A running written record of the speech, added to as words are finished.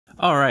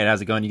Alright,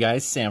 how's it going, you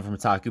guys? Sam from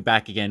Otaku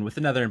back again with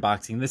another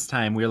unboxing. This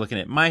time we're looking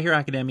at My Hero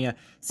Academia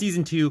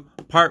Season 2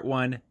 Part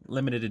 1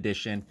 Limited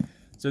Edition.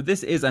 So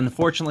this is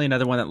unfortunately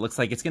another one that looks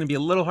like it's going to be a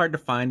little hard to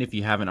find if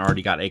you haven't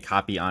already got a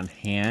copy on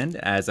hand,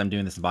 as I'm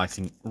doing this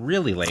unboxing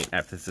really late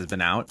after this has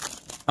been out.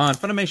 On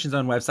Funimation's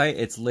own website,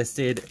 it's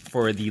listed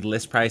for the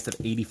list price of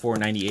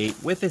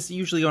 $84.98, with this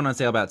usually going on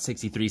sale about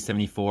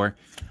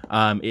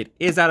 $63.74. It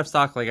is out of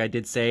stock, like I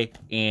did say,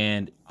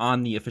 and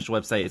on the official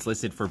website, it's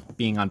listed for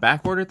being on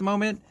back order at the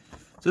moment.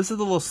 So this is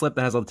the little slip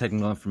that has all the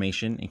technical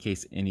information in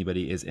case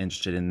anybody is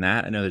interested in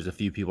that. I know there's a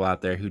few people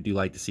out there who do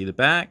like to see the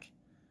back.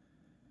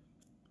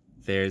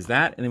 There's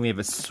that. And then we have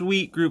a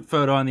sweet group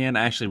photo on the end.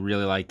 I actually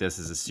really like this.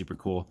 This is super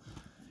cool.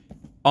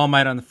 All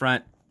Might on the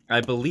front.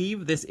 I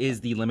believe this is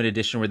the limited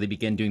edition where they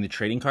begin doing the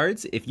trading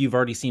cards. If you've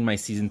already seen my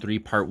Season 3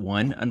 Part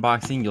 1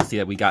 unboxing, you'll see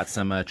that we got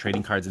some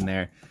trading cards in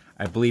there.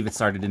 I believe it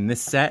started in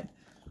this set.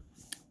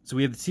 So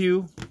we have the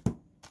two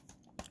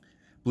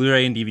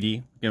BluRay and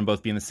DVD, going to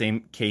both be in the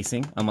same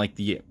casing, unlike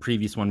the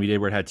previous one we did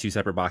where it had two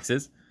separate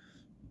boxes.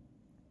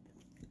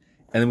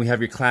 And then we have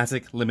your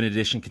classic limited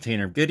edition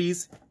container of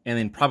goodies, and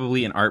then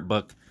probably an art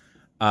book.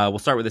 We'll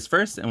start with this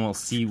first, and we'll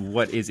see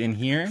what is in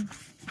here.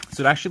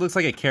 So it actually looks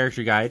like a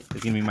character guide,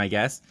 is going to be my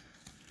guess.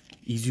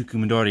 Izuku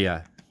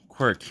Midoriya,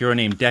 quirk, hero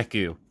name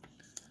Deku.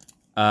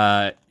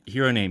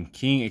 Hero name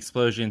King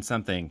Explosion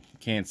something,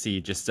 can't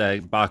see, just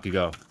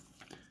Bakugo.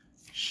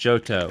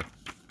 Shoto.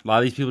 A lot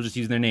of these people just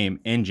using their name.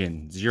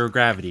 Engine, Zero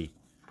Gravity,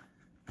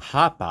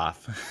 Pop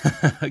Off.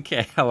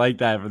 Okay, I like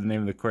that for the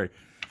name of the quirk.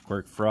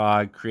 Quirk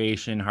Frog,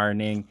 Creation,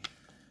 Hardening,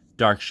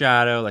 Dark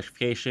Shadow,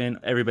 Electrification,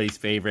 everybody's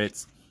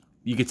favorites.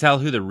 You could tell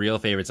who the real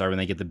favorites are when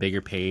they get the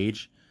bigger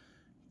page.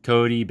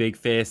 Cody, Big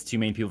Fist, two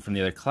main people from the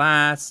other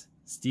class,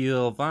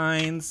 Steel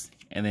Vines,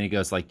 and then it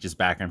goes like just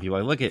background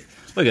people. Like, look at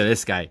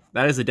this guy.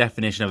 That is the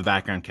definition of a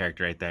background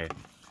character right there.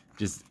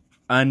 Just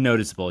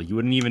unnoticeable. You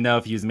wouldn't even know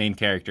if he was the main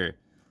character.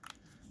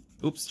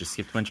 Oops, just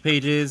skipped a bunch of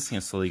pages.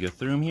 Gonna slowly go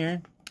through them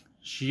here.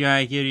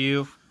 Shiai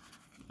Hiryu.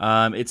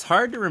 It's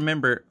hard to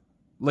remember.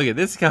 Look at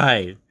this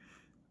guy.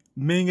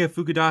 Manga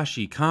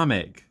Fukudashi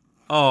comic.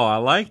 Oh, I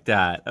like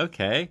that.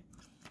 Okay.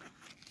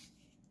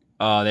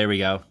 Oh, there we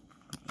go.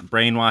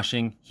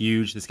 Brainwashing.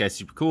 Huge. This guy's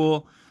super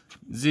cool.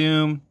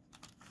 Zoom.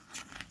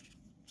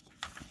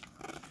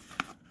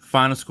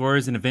 Final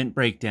scores and event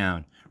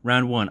breakdown.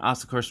 Round 1,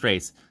 obstacle course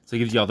race. So it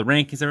gives you all the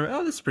rankings.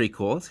 Oh, this is pretty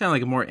cool. It's kind of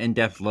like a more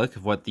in-depth look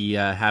of what the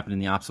happened in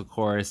the obstacle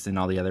course and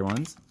all the other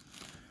ones.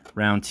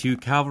 Round 2,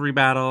 cavalry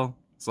battle.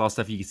 It's all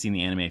stuff you can see in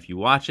the anime if you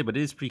watch it, but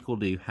it is pretty cool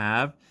to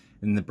have.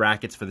 And the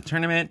brackets for the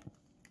tournament.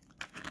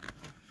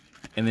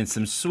 And then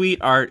some sweet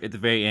art at the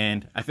very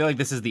end. I feel like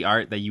this is the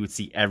art that you would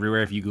see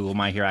everywhere if you Google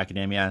My Hero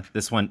Academia.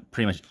 This one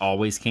pretty much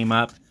always came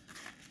up.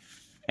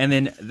 And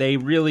then they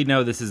really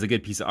know this is a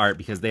good piece of art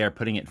because they are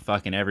putting it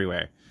fucking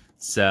everywhere.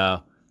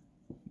 So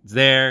it's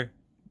there.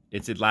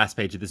 It's the last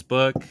page of this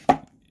book.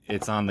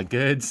 It's on the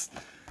goods.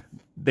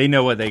 They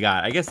know what they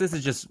got. I guess this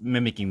is just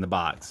mimicking the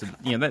box. So,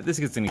 you know, this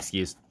gets an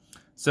excuse.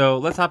 So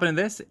let's hop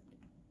into this,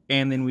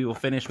 and then we will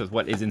finish with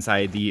what is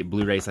inside the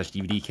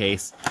Blu-ray/DVD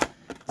case.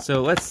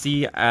 So let's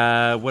see,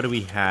 what do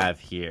we have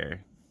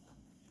here?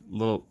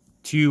 Little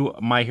two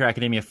My Hero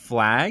Academia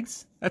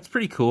flags. That's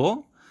pretty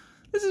cool.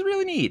 This is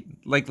really neat.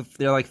 Like,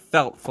 they're like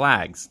felt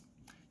flags.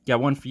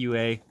 Got one for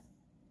UA,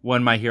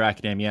 one My Hero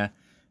Academia.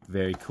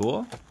 Very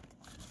cool.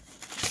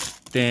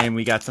 Then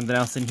we got something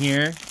else in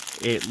here.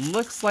 It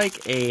looks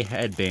like a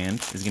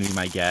headband is going to be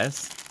my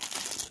guess.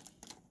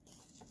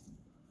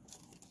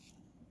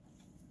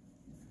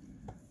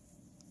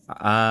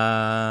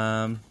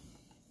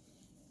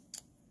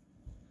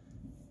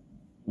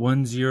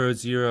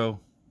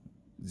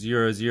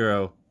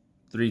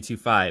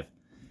 $1000325.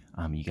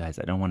 You guys,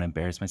 I don't want to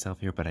embarrass myself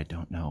here, but I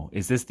don't know.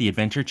 Is this the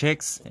Adventure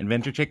Chicks?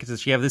 Adventure Chick,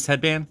 does she have this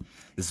headband?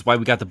 This is why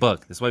we got the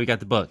book. This is why we got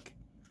the book.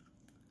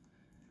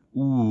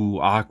 Ooh,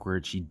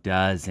 awkward. She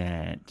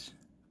doesn't.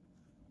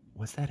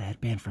 What's that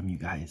headband from, you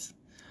guys?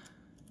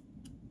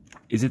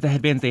 Is it the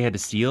headbands they had to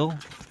steal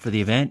for the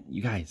event?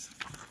 You guys.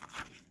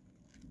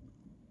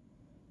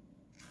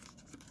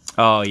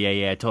 Oh, yeah,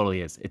 it totally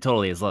is. It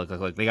totally is. Look.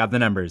 They got the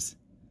numbers.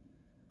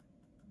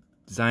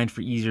 Designed for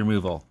easy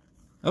removal.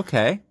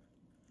 Okay.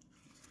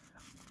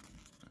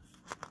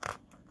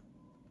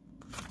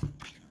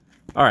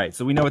 All right,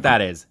 so we know what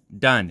that is.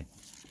 Done.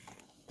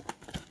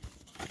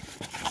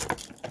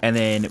 And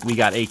then we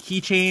got a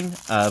keychain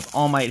of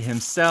All Might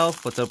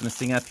himself. Let's open this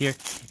thing up here.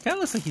 It kind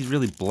of looks like he's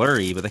really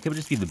blurry, but that could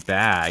just be the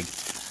bag.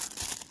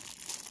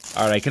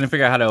 All right, I couldn't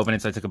figure out how to open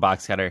it, so I took a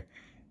box cutter.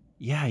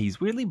 Yeah, he's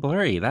weirdly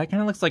blurry. That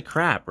kind of looks like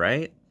crap,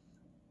 right?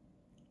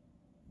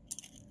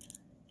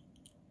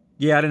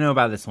 Yeah, I don't know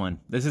about this one.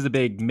 This is a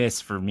big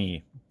miss for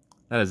me.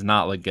 That does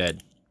not look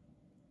good.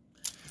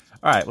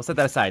 All right, we'll set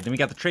that aside. Then we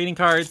got the trading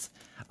cards.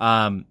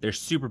 They're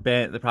super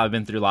bent. They've probably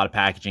been through a lot of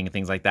packaging and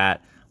things like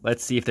that.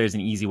 Let's see if there's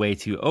an easy way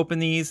to open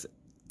these.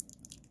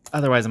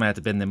 Otherwise, I'm going to have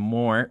to bend them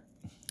more.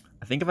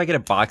 I think if I get a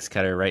box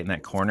cutter right in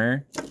that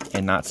corner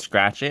and not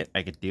scratch it,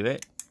 I could do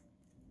it.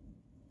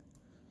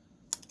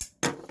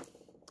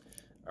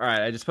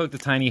 Alright, I just poked a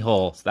tiny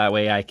hole, so that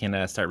way I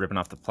can start ripping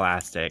off the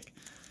plastic.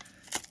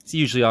 It's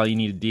usually all you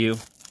need to do.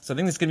 So I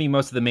think this is going to be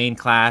most of the main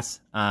class.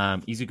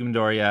 Izuku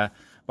Midoriya,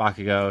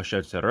 Bakugo,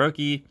 Shoto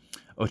Todoroki,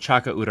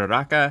 Ochaka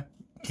Uraraka,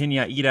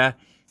 Tenya Ida,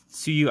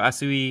 Tsuyu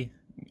Asui.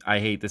 I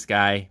hate this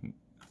guy.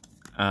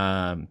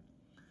 Oh,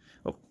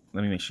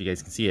 let me make sure you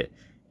guys can see it.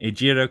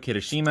 Eijiro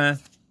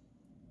Kirishima,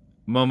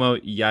 Momo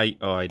Yai.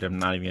 Oh, I'm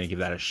not even going to give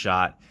that a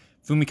shot.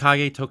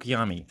 Fumikage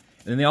Tokiyami.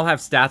 And then they all have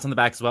stats on the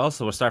back as well,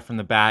 so we'll start from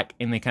the back,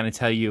 and they kind of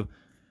tell you.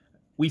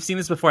 We've seen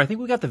this before. I think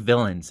we got the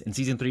villains. In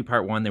Season 3,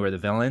 Part 1, they were the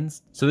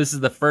villains. So this is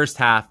the first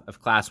half of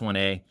Class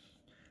 1A.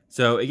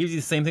 So it gives you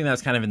the same thing that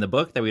was kind of in the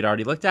book that we'd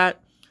already looked at.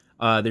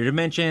 Their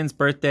dimensions,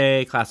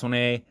 birthday, Class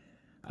 1A,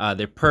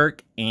 their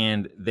perk,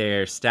 and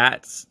their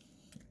stats.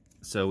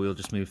 So we'll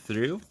just move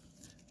through.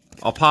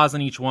 I'll pause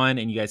on each one,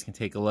 and you guys can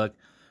take a look.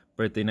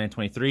 Birthday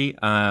 923.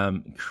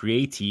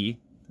 Creati.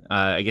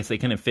 I guess they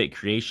couldn't fit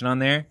creation on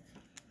there.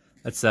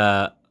 That's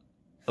a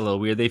little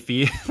weird. They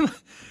fit...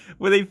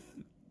 well,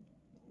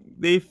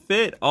 they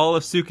fit all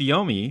of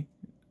Tsukuyomi,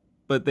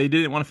 but they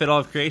didn't want to fit all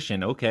of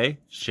creation. Okay,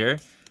 sure.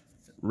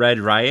 Red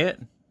Riot.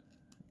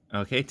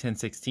 Okay,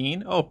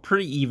 1016. Oh,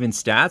 pretty even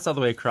stats all the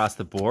way across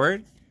the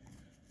board.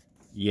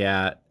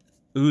 Yeah.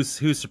 Who's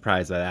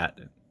surprised by that?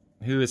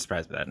 Who is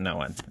surprised by that? No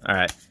one. All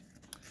right.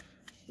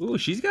 Ooh,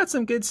 she's got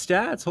some good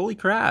stats. Holy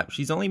crap.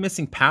 She's only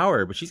missing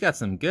power, but she's got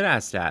some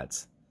good-ass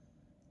stats.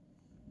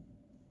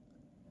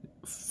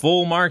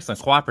 Full marks on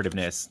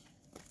cooperativeness.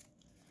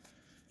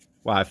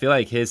 Wow, I feel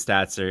like his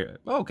stats are...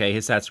 okay,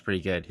 his stats are pretty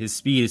good. His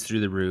speed is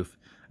through the roof.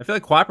 I feel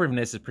like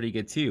cooperativeness is pretty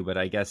good too, but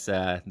I guess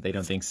they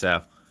don't think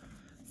so.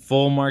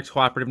 Full marks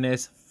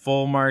cooperativeness,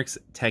 full marks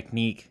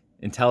technique,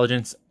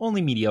 intelligence,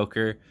 only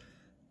mediocre.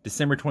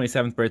 December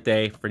 27th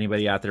birthday for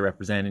anybody out there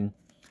representing.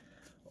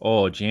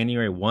 Oh,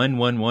 January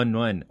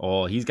 1111.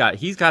 Oh, he's got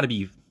to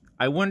be...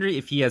 I wonder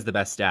if he has the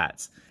best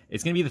stats.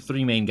 It's going to be the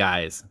three main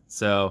guys,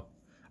 so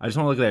I just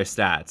want to look at their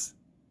stats.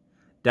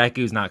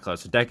 Deku's not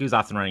close, so Deku's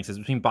off the running. So it's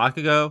between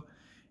Bakugo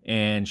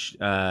and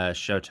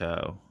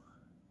Shoto.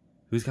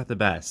 Who's got the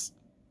best?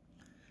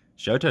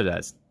 Shoto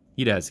does.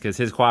 He does, because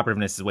his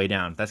cooperativeness is way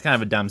down. That's kind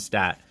of a dumb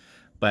stat,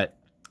 but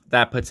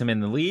that puts him in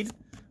the lead.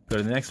 Go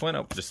to the next one.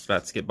 Oh, just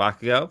about to skip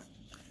Bakugo.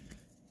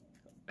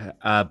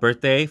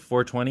 Birthday,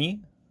 420.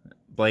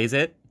 Blaze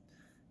it.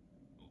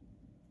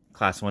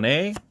 Class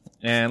 1A.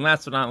 And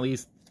last but not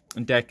least,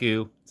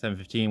 Deku,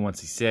 715,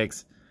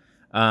 166.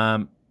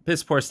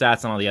 Piss poor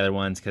stats on all the other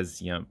ones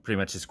because, you know, pretty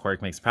much his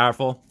quirk makes it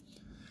powerful.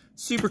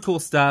 Super cool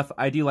stuff.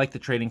 I do like the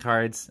trading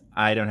cards.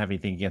 I don't have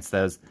anything against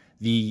those.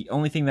 The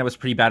only thing that was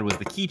pretty bad was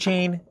the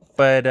keychain,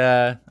 but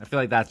I feel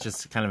like that's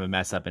just kind of a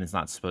mess up and it's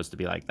not supposed to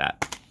be like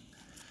that.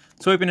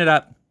 So open it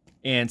up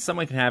and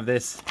someone can have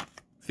this.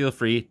 Feel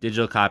free.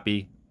 Digital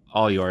copy.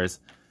 All yours.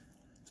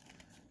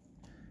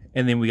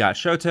 And then we got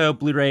Shoto,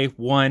 Blu-ray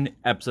 1,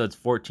 episodes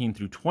 14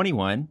 through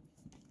 21.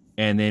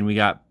 And then we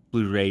got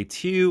Blu-ray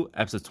 2,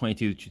 episodes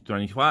 22 through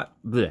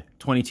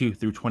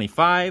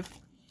 25.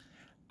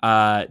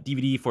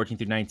 DVD 14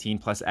 through 19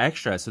 plus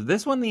extras. So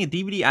this one, the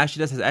DVD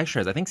actually does have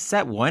extras. I think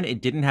set 1, it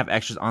didn't have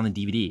extras on the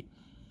DVD.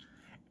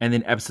 And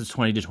then episodes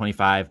 20 to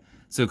 25.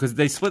 So because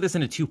they split this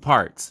into 2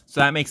 parts.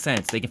 So that makes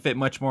sense. They can fit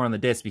much more on the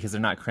disc because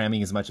they're not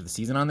cramming as much of the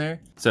season on there.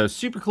 So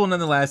super cool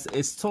nonetheless.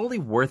 It's totally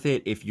worth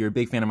it if you're a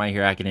big fan of My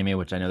Hero Academia,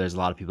 which I know there's a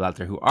lot of people out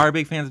there who are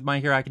big fans of My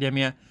Hero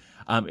Academia.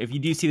 If you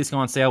do see this go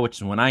on sale, which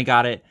is when I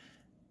got it,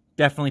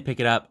 definitely pick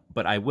it up,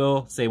 but I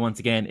will say once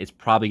again, it's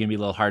probably going to be a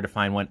little hard to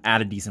find one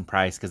at a decent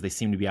price because they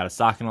seem to be out of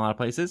stock in a lot of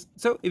places.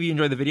 So if you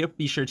enjoyed the video,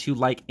 be sure to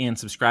like and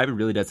subscribe. It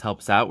really does help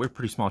us out. We're a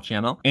pretty small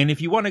channel. And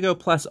if you want to go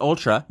plus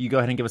ultra, you go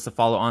ahead and give us a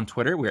follow on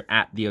Twitter. We're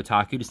at The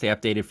Otaku to stay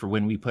updated for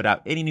when we put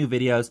out any new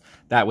videos.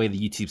 That way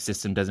the YouTube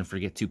system doesn't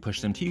forget to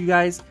push them to you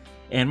guys.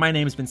 And my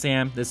name has been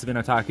Sam. This has been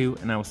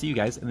Otaku, and I will see you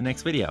guys in the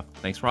next video.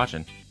 Thanks for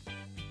watching.